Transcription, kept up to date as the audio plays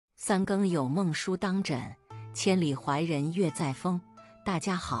三更有梦书当枕，千里怀人月在峰。大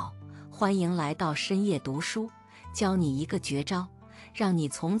家好，欢迎来到深夜读书，教你一个绝招，让你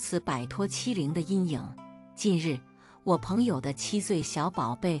从此摆脱欺凌的阴影。近日，我朋友的7岁小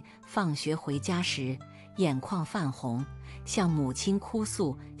宝贝放学回家时，眼眶泛红，向母亲哭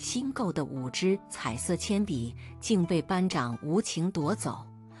诉新购的5支彩色铅笔竟被班长无情夺走。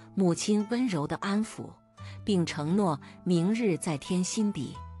母亲温柔地安抚，并承诺明日再添新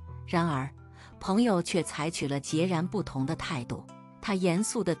笔。然而，朋友却采取了截然不同的态度。他严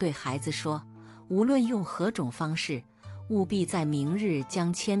肃地对孩子说，无论用何种方式，务必在明日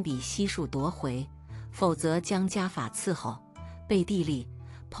将铅笔悉数夺回，否则将家法伺候。背地里，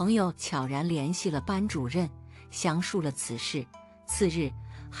朋友悄然联系了班主任，详述了此事。次日，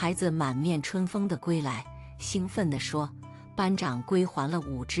孩子满面春风地归来，兴奋地说，班长归还了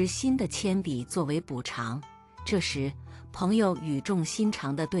5支新的铅笔作为补偿。这时，朋友语重心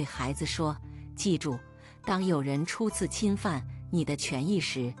长地对孩子说，记住，当有人初次侵犯你的权益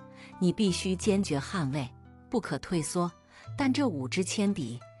时，你必须坚决捍卫，不可退缩。但这5支铅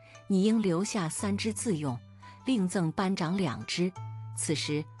笔，你应留下3支自用，另赠班长2支。此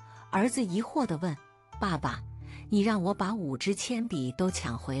时，儿子疑惑地问，爸爸，你让我把5支铅笔都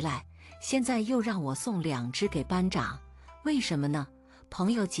抢回来，现在又让我送2支给班长，为什么呢？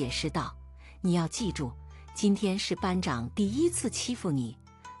朋友解释道，你要记住，今天是班长第一次欺负你，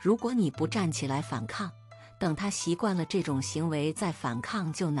如果你不站起来反抗，等他习惯了这种行为再反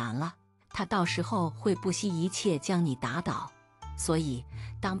抗就难了，他到时候会不惜一切将你打倒。所以，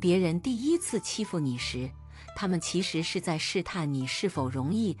当别人第一次欺负你时，他们其实是在试探你是否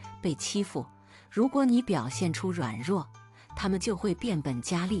容易被欺负。如果你表现出软弱，他们就会变本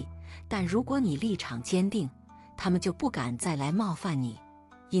加厉；但如果你立场坚定，他们就不敢再来冒犯你。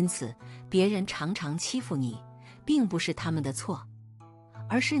因此，别人常常欺负你，并不是他们的错，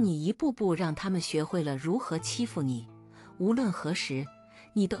而是你一步步让他们学会了如何欺负你。无论何时，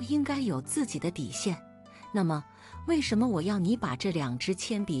你都应该有自己的底线。那么，为什么我要你把这2支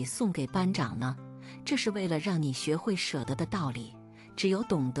铅笔送给班长呢？这是为了让你学会舍得的道理。只有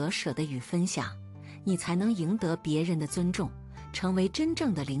懂得舍得与分享，你才能赢得别人的尊重，成为真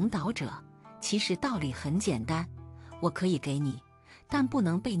正的领导者。其实道理很简单，我可以给你，但不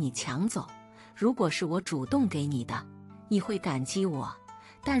能被你抢走。如果是我主动给你的，你会感激我；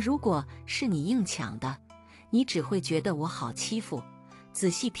但如果是你硬抢的，你只会觉得我好欺负。仔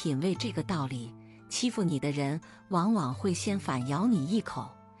细品味这个道理，欺负你的人往往会先反咬你一口，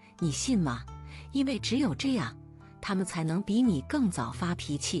你信吗？因为只有这样，他们才能比你更早发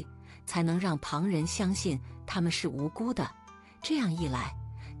脾气，才能让旁人相信他们是无辜的。这样一来，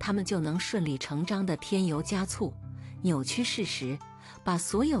他们就能顺理成章地添油加醋，扭曲事实，把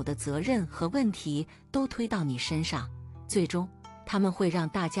所有的责任和问题都推到你身上。最终，他们会让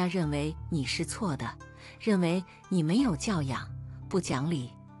大家认为你是错的，认为你没有教养，不讲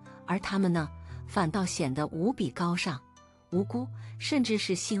理。而他们呢，反倒显得无比高尚、无辜，甚至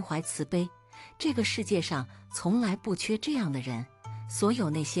是心怀慈悲。这个世界上从来不缺这样的人。所有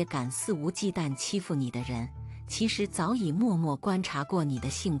那些敢肆无忌惮欺负你的人，其实早已默默观察过你的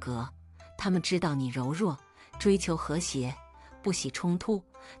性格。他们知道你柔弱，追求和谐，不喜冲突。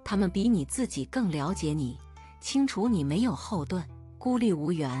他们比你自己更了解你，清楚你没有后盾，孤立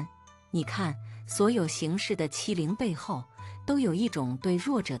无援。你看，所有形式的欺凌背后，都有一种对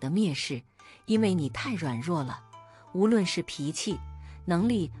弱者的蔑视，因为你太软弱了。无论是脾气、能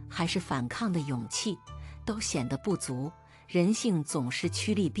力还是反抗的勇气，都显得不足。人性总是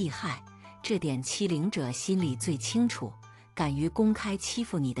趋利避害，这点欺凌者心里最清楚。敢于公开欺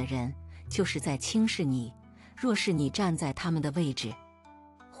负你的人，就是在轻视你。若是你站在他们的位置，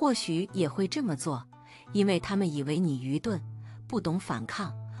或许也会这么做，因为他们以为你愚钝，不懂反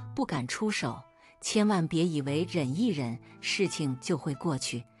抗，不敢出手。千万别以为忍一忍，事情就会过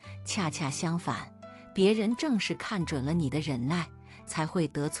去。恰恰相反，别人正是看准了你的忍耐，才会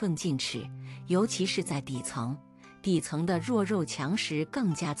得寸进尺。尤其是在底层，底层的弱肉强食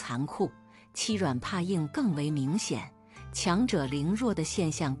更加残酷，欺软怕硬更为明显，强者凌弱的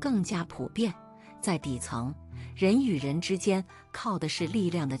现象更加普遍。在底层，人与人之间靠的是力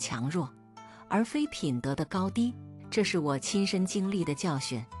量的强弱，而非品德的高低。这是我亲身经历的教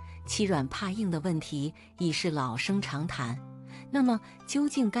训。欺软怕硬的问题已是老生常谈。那么，究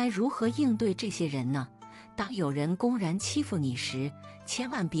竟该如何应对这些人呢？当有人公然欺负你时，千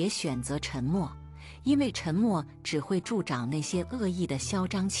万别选择沉默，因为沉默只会助长那些恶意的嚣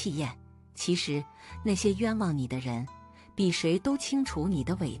张气焰。其实，那些冤枉你的人，比谁都清楚你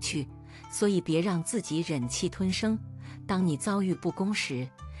的委屈，所以别让自己忍气吞声。当你遭遇不公时，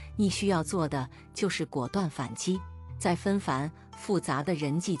你需要做的就是果断反击。在纷繁复杂的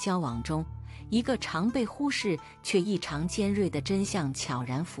人际交往中，一个常被忽视却异常尖锐的真相悄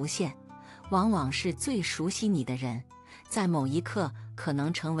然浮现：往往是最熟悉你的人，在某一刻可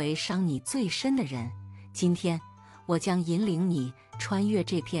能成为伤你最深的人。今天，我将引领你穿越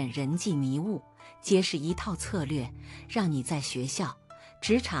这片人际迷雾，揭示一套策略，让你在学校、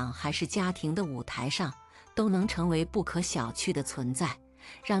职场还是家庭的舞台上，都能成为不可小觑的存在，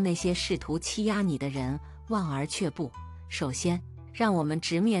让那些试图欺压你的人望而却步。首先，让我们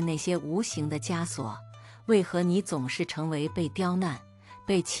直面那些无形的枷锁。为何你总是成为被刁难、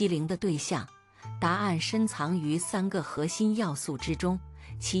被欺凌的对象？答案深藏于3个核心要素之中。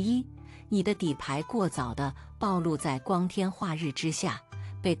其一，你的底牌过早地暴露在光天化日之下，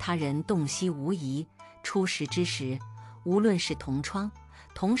被他人洞悉无疑。初识之时，无论是同窗、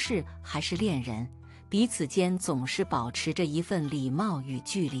同事还是恋人，彼此间总是保持着一份礼貌与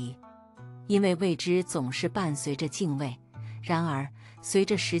距离，因为未知总是伴随着敬畏。然而，随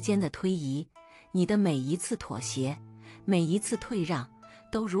着时间的推移，你的每一次妥协，每一次退让，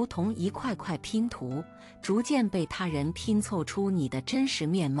都如同一块块拼图，逐渐被他人拼凑出你的真实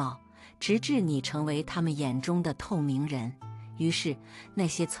面貌，直至你成为他们眼中的透明人。于是，那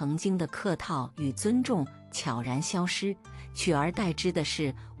些曾经的客套与尊重悄然消失，取而代之的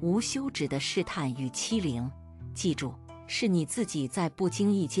是无休止的试探与欺凌。记住，是你自己在不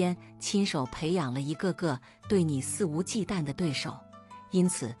经意间亲手培养了一个个对你肆无忌惮的对手。因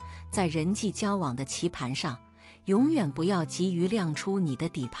此，在人际交往的棋盘上，永远不要急于亮出你的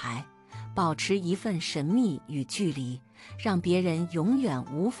底牌，保持一份神秘与距离，让别人永远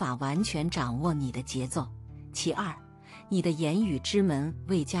无法完全掌握你的节奏。其二，你的言语之门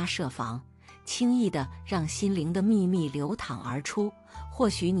未加设防，轻易地让心灵的秘密流淌而出。或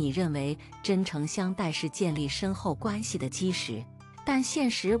许你认为真诚相待是建立深厚关系的基石，但现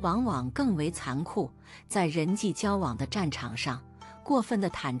实往往更为残酷。在人际交往的战场上，过分的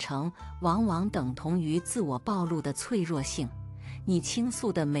坦诚往往等同于自我暴露的脆弱性。你倾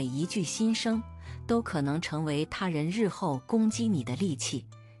诉的每一句心声，都可能成为他人日后攻击你的利器。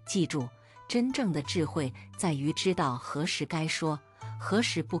记住，真正的智慧在于知道何时该说，何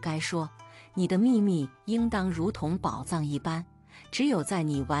时不该说。你的秘密应当如同宝藏一般，只有在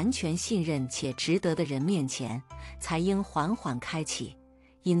你完全信任且值得的人面前，才应缓缓开启。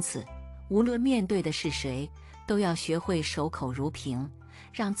因此，无论面对的是谁，都要学会守口如瓶，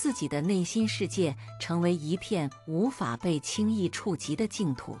让自己的内心世界成为一片无法被轻易触及的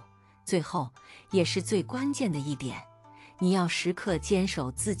净土。最后，也是最关键的一点，你要时刻坚守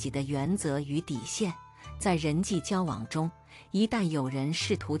自己的原则与底线。在人际交往中，一旦有人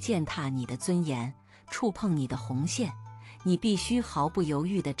试图践踏你的尊严，触碰你的红线，你必须毫不犹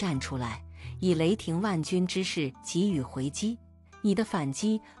豫地站出来，以雷霆万钧之势给予回击。你的反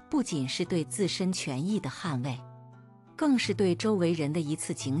击不仅是对自身权益的捍卫，更是对周围人的一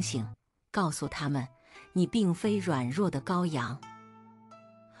次警醒，告诉他们，你并非软弱的羔羊，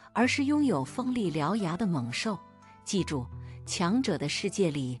而是拥有锋利獠牙的猛兽。记住，强者的世界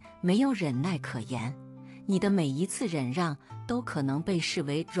里没有忍耐可言，你的每一次忍让都可能被视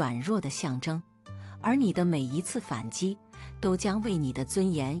为软弱的象征，而你的每一次反击都将为你的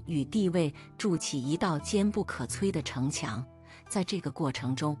尊严与地位筑起一道坚不可摧的城墙。在这个过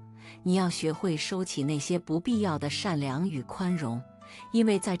程中，你要学会收起那些不必要的善良与宽容，因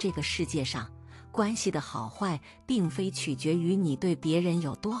为在这个世界上，关系的好坏并非取决于你对别人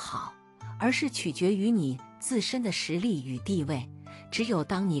有多好，而是取决于你自身的实力与地位。只有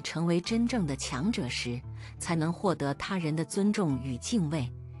当你成为真正的强者时，才能获得他人的尊重与敬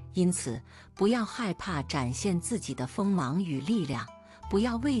畏。因此，不要害怕展现自己的锋芒与力量，不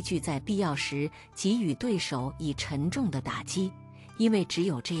要畏惧在必要时给予对手以沉重的打击，因为只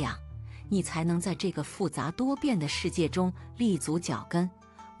有这样，你才能在这个复杂多变的世界中立足脚跟，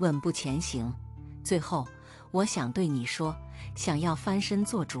稳步前行。最后，我想对你说，想要翻身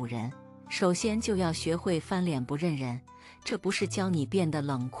做主人，首先就要学会翻脸不认人。这不是教你变得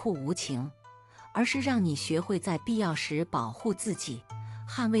冷酷无情，而是让你学会在必要时保护自己，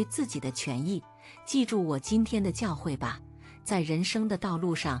捍卫自己的权益。记住我今天的教诲吧，在人生的道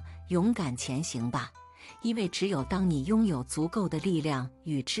路上勇敢前行吧，因为只有当你拥有足够的力量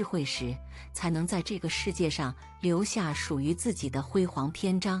与智慧时，才能在这个世界上留下属于自己的辉煌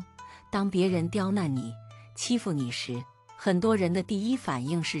篇章。当别人刁难你、欺负你时，很多人的第一反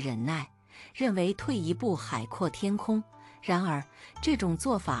应是忍耐，认为退一步海阔天空。然而，这种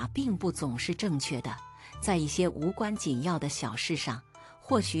做法并不总是正确的。在一些无关紧要的小事上，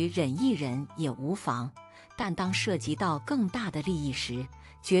或许忍一忍也无妨，但当涉及到更大的利益时，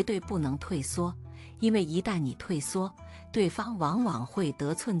绝对不能退缩，因为一旦你退缩，对方往往会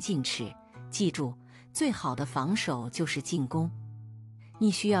得寸进尺。记住，最好的防守就是进攻。你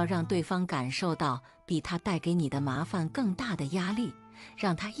需要让对方感受到比他带给你的麻烦更大的压力，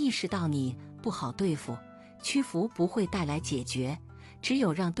让他意识到你不好对付，屈服不会带来解决，只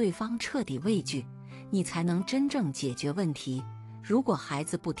有让对方彻底畏惧，你才能真正解决问题。如果孩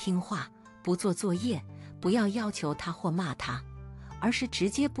子不听话，不做作业，不要要求他或骂他，而是直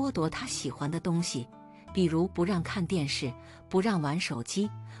接剥夺他喜欢的东西，比如不让看电视，不让玩手机，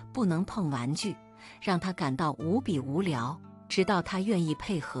不能碰玩具，让他感到无比无聊，直到他愿意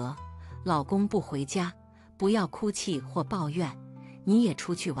配合。老公不回家，不要哭泣或抱怨，你也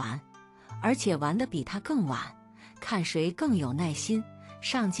出去玩，而且玩得比他更晚，看谁更有耐心。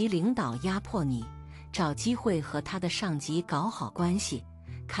上级领导压迫你，找机会和他的上级搞好关系，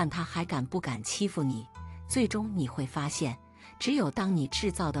看他还敢不敢欺负你。最终你会发现，只有当你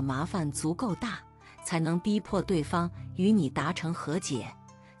制造的麻烦足够大，才能逼迫对方与你达成和解。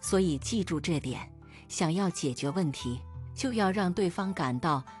所以记住这点，想要解决问题，就要让对方感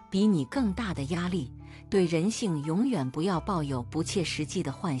到比你更大的压力。对人性永远不要抱有不切实际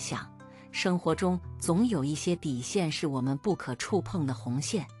的幻想，生活中总有一些底线是我们不可触碰的红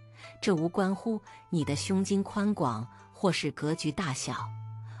线，这无关乎你的胸襟宽广或是格局大小，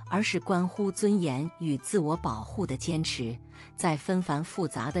而是关乎尊严与自我保护的坚持。在纷繁复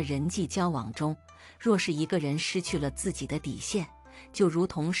杂的人际交往中，若是一个人失去了自己的底线，就如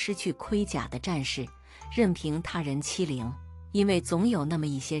同失去盔甲的战士，任凭他人欺凌。因为总有那么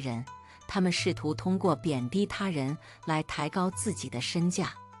一些人，他们试图通过贬低他人来抬高自己的身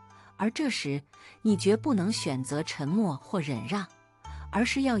价，而这时你绝不能选择沉默或忍让，而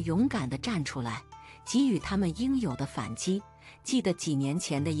是要勇敢地站出来，给予他们应有的反击。记得几年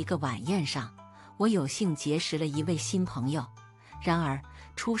前的一个晚宴上，我有幸结识了一位新朋友，然而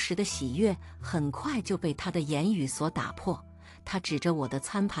初时的喜悦很快就被他的言语所打破。他指着我的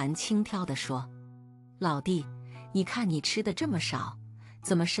餐盘轻佻地说：“老弟，你看你吃的这么少，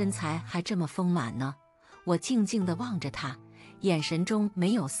怎么身材还这么丰满呢？”我静静地望着他，眼神中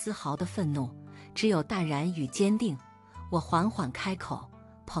没有丝毫的愤怒，只有淡然与坚定。我缓缓开口：“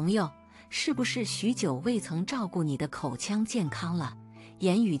朋友，是不是许久未曾照顾你的口腔健康了？”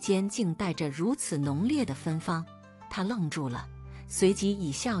言语间竟带着如此浓烈的芬芳。他愣住了，随即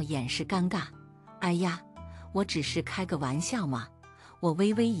以笑掩饰尴尬。“哎呀，我只是开个玩笑嘛。”我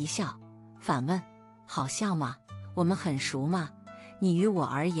微微一笑，反问：“好笑吗？我们很熟吗？你于我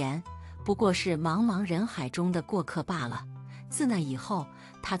而言，不过是茫茫人海中的过客罢了。”自那以后，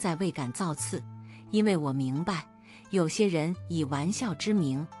他再未敢造次，因为我明白，有些人以玩笑之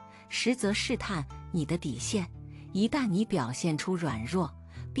名，实则试探你的底线。一旦你表现出软弱，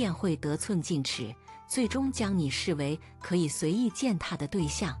便会得寸进尺，最终将你视为可以随意践踏的对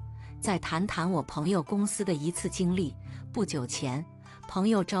象。再谈谈我朋友公司的一次经历。不久前，朋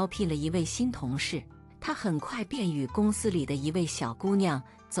友招聘了一位新同事，他很快便与公司里的一位小姑娘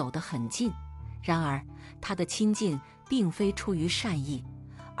走得很近。然而，他的亲近并非出于善意，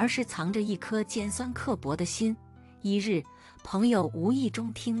而是藏着一颗尖酸刻薄的心。一日，朋友无意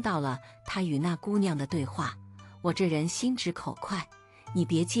中听到了他与那姑娘的对话。我这人心直口快，你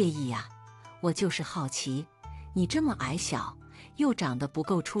别介意呀，我就是好奇，你这么矮小，又长得不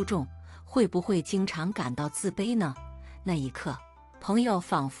够出众，会不会经常感到自卑呢？那一刻，朋友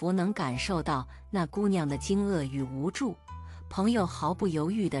仿佛能感受到那姑娘的惊愕与无助。朋友毫不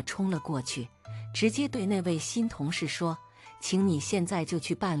犹豫地冲了过去，直接对那位新同事说：“请你现在就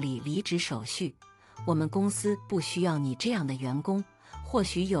去办理离职手续，我们公司不需要你这样的员工。”或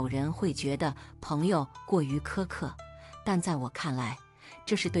许有人会觉得朋友过于苛刻，但在我看来，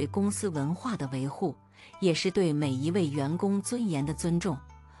这是对公司文化的维护，也是对每一位员工尊严的尊重。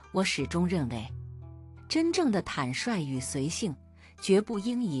我始终认为，真正的坦率与随性，绝不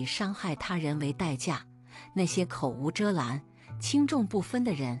应以伤害他人为代价。那些口无遮拦、轻重不分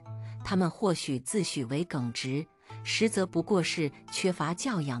的人，他们或许自诩为耿直，实则不过是缺乏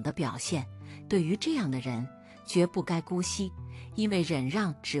教养的表现。对于这样的人，绝不该姑息，因为忍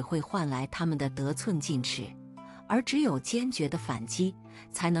让只会换来他们的得寸进尺，而只有坚决的反击，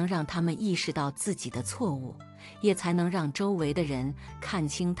才能让他们意识到自己的错误，也才能让周围的人看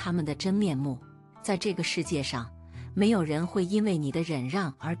清他们的真面目。在这个世界上，没有人会因为你的忍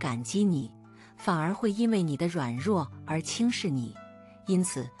让而感激你，反而会因为你的软弱而轻视你。因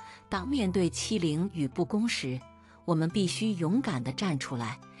此，当面对欺凌与不公时，我们必须勇敢地站出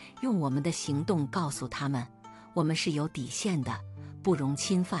来，用我们的行动告诉他们，我们是有底线的，不容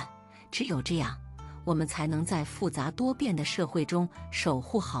侵犯。只有这样，我们才能在复杂多变的社会中守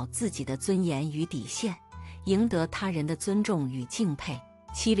护好自己的尊严与底线，赢得他人的尊重与敬佩。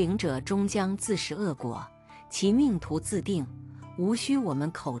欺凌者终将自食恶果，其命途自定，无需我们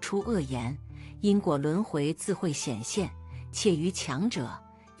口出恶言，因果轮回自会显现。怯于强者，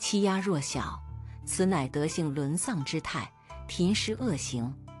欺压弱小，此乃德性沦丧之态，频施恶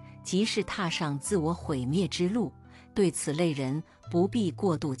行，即是踏上自我毁灭之路。对此类人不必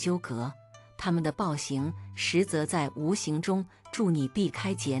过度纠葛，他们的暴行实则在无形中助你避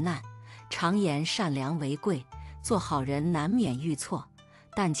开劫难。常言善良为贵，做好人难免遇错，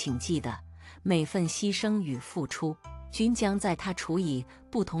但请记得，每份牺牲与付出，均将在他处以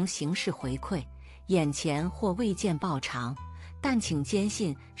不同形式回馈。眼前或未见报偿，但请坚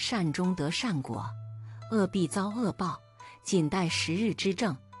信善终得善果，恶必遭恶报，仅待时日之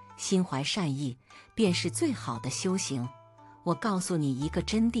正。心怀善意，便是最好的修行。我告诉你一个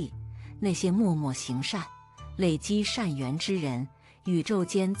真谛：那些默默行善、累积善缘之人，宇宙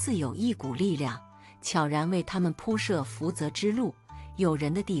间自有一股力量，悄然为他们铺设福泽之路。有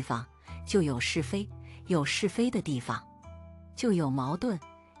人的地方，就有是非；有是非的地方，就有矛盾；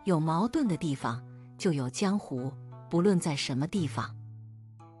有矛盾的地方，就有江湖。不论在什么地方，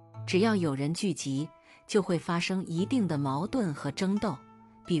只要有人聚集，就会发生一定的矛盾和争斗。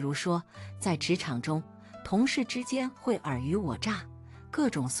比如说，在职场中，同事之间会尔虞我诈，各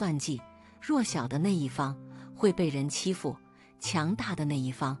种算计，弱小的那一方会被人欺负，强大的那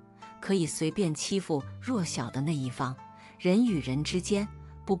一方可以随便欺负弱小的那一方。人与人之间，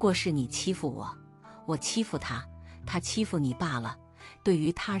不过是你欺负我，我欺负他，他欺负你罢了。对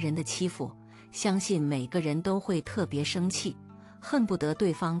于他人的欺负，相信每个人都会特别生气，恨不得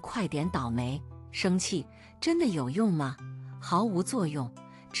对方快点倒霉。生气真的有用吗？毫无作用，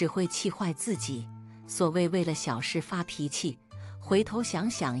只会气坏自己。所谓为了小事发脾气，回头想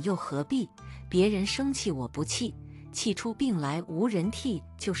想又何必？别人生气我不气，气出病来无人替，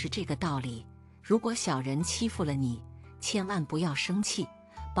就是这个道理。如果小人欺负了你，千万不要生气，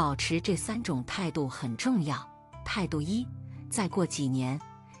保持这3种态度很重要。态度1：再过几年，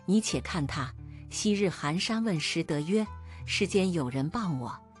你且看他。昔日寒山问拾得曰：世间有人谤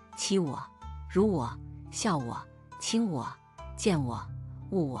我、欺我、辱我、笑我、轻我、贱我、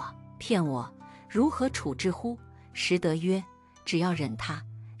误我、骗我，如何处置乎？拾得曰：只要忍他，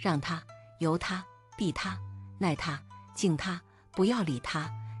让他，由他，避他，耐他，敬他，不要理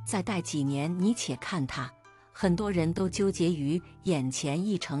他。再待几年，你且看他。很多人都纠结于眼前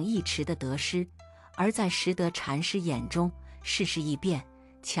一城一池的得失，而在拾得禅师眼中，世事易变，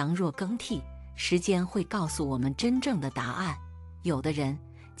强弱更替，时间会告诉我们真正的答案。有的人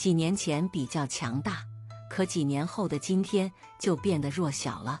几年前比较强大，可几年后的今天就变得弱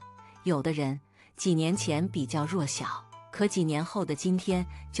小了；有的人几年前比较弱小，可几年后的今天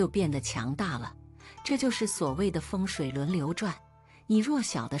就变得强大了。这就是所谓的风水轮流转。你弱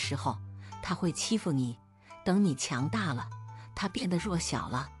小的时候，他会欺负你；等你强大了，他变得弱小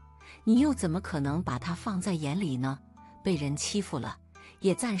了，你又怎么可能把他放在眼里呢？被人欺负了，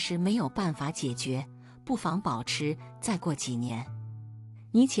也暂时没有办法解决，不妨保持再过几年。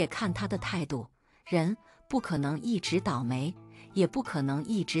你且看他的态度。人不可能一直倒霉，也不可能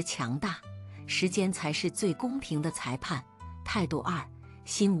一直强大，时间才是最公平的裁判。态度2：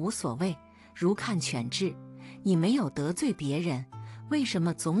心无所谓，如看犬志。你没有得罪别人，为什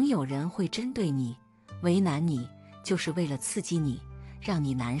么总有人会针对你、为难你？就是为了刺激你，让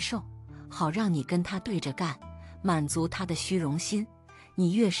你难受，好让你跟他对着干，满足他的虚荣心。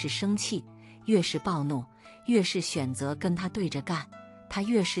你越是生气，越是暴怒，越是选择跟他对着干，他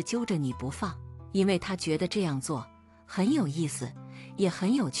越是揪着你不放，因为他觉得这样做很有意思，也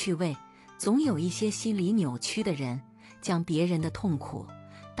很有趣味。总有一些心理扭曲的人，将别人的痛苦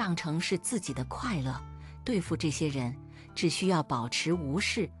当成是自己的快乐。对付这些人，只需要保持无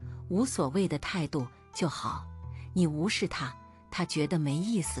视、无所谓的态度就好。你无视他，他觉得没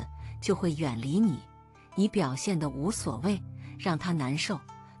意思，就会远离你；你表现得无所谓，让他难受，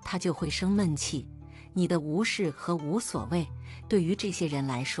他就会生闷气。你的无视和无所谓，对于这些人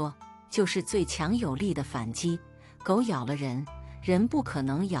来说，就是最强有力的反击。狗咬了人，人不可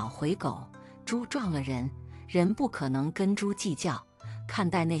能咬回狗；猪撞了人，人不可能跟猪计较。看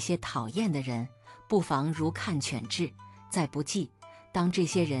待那些讨厌的人，不妨如看犬志，再不济，当这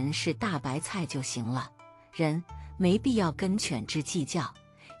些人是大白菜就行了。人没必要跟犬志计较，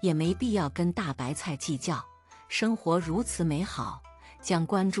也没必要跟大白菜计较。生活如此美好，将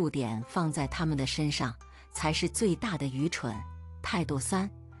关注点放在他们的身上，才是最大的愚蠢。态度3：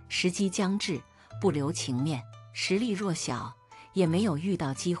时机将至，不留情面。实力弱小，也没有遇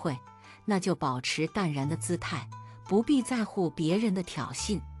到机会，那就保持淡然的姿态，不必在乎别人的挑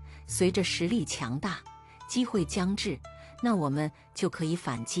衅。随着实力强大，机会将至，那我们就可以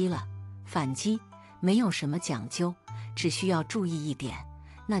反击了。反击没有什么讲究，只需要注意一点，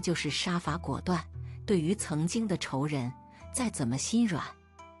那就是杀伐果断。对于曾经的仇人，再怎么心软，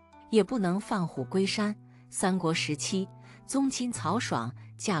也不能放虎归山。三国时期，宗亲曹爽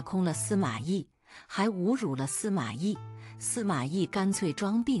架空了司马懿，还侮辱了司马懿。司马懿干脆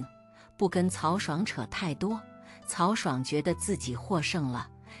装病，不跟曹爽扯太多。曹爽觉得自己获胜了，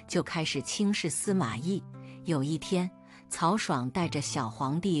就开始轻视司马懿。有一天，曹爽带着小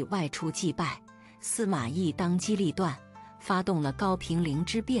皇帝外出祭拜，司马懿当机立断，发动了高平陵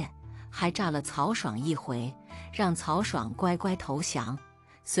之变，还炸了曹爽一回，让曹爽乖乖投降，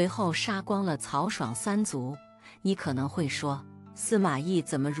随后杀光了曹爽三族。你可能会说，司马懿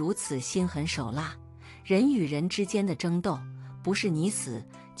怎么如此心狠手辣？人与人之间的争斗，不是你死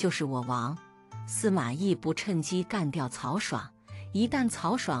就是我亡。司马懿不趁机干掉曹爽，一旦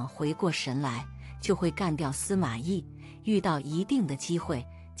曹爽回过神来，就会干掉司马懿。遇到一定的机会，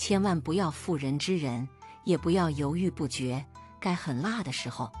千万不要妇人之仁，也不要犹豫不决。该狠辣的时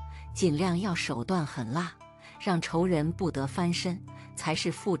候，尽量要手段狠辣，让仇人不得翻身，才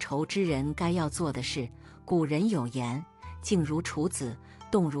是复仇之人该要做的事。古人有言，静如处子，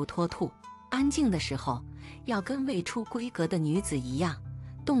动如脱兔。安静的时候，要跟未出闺阁的女子一样；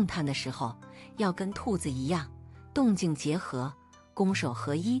动弹的时候，要跟兔子一样。动静结合，攻守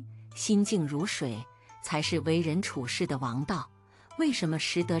合一，心静如水，才是为人处事的王道。为什么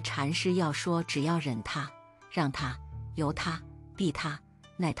识得禅师要说，只要忍他、让他、由他、避他、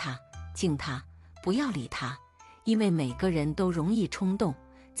耐他、敬他，不要理他？因为每个人都容易冲动，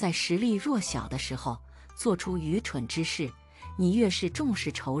在实力弱小的时候做出愚蠢之事。你越是重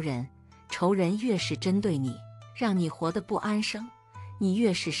视仇人，仇人越是针对你，让你活得不安生。你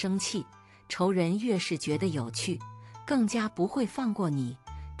越是生气，仇人越是觉得有趣，更加不会放过你，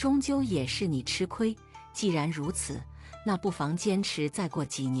终究也是你吃亏。既然如此，那不妨坚持再过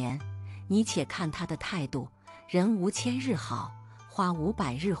几年。你且看他的态度，人无千日好，花无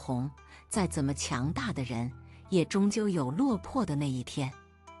百日红。再怎么强大的人，也终究有落魄的那一天。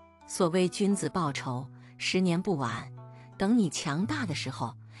所谓君子报仇，10年不晚。等你强大的时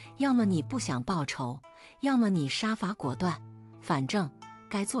候，要么你不想报仇，要么你杀伐果断。反正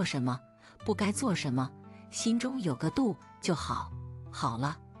该做什么，不该做什么，心中有个度就好。好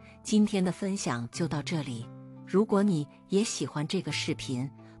了，今天的分享就到这里。如果你也喜欢这个视频，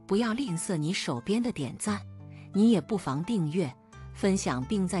不要吝啬你手边的点赞，你也不妨订阅、分享，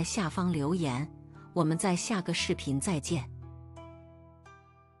并在下方留言。我们在下个视频再见。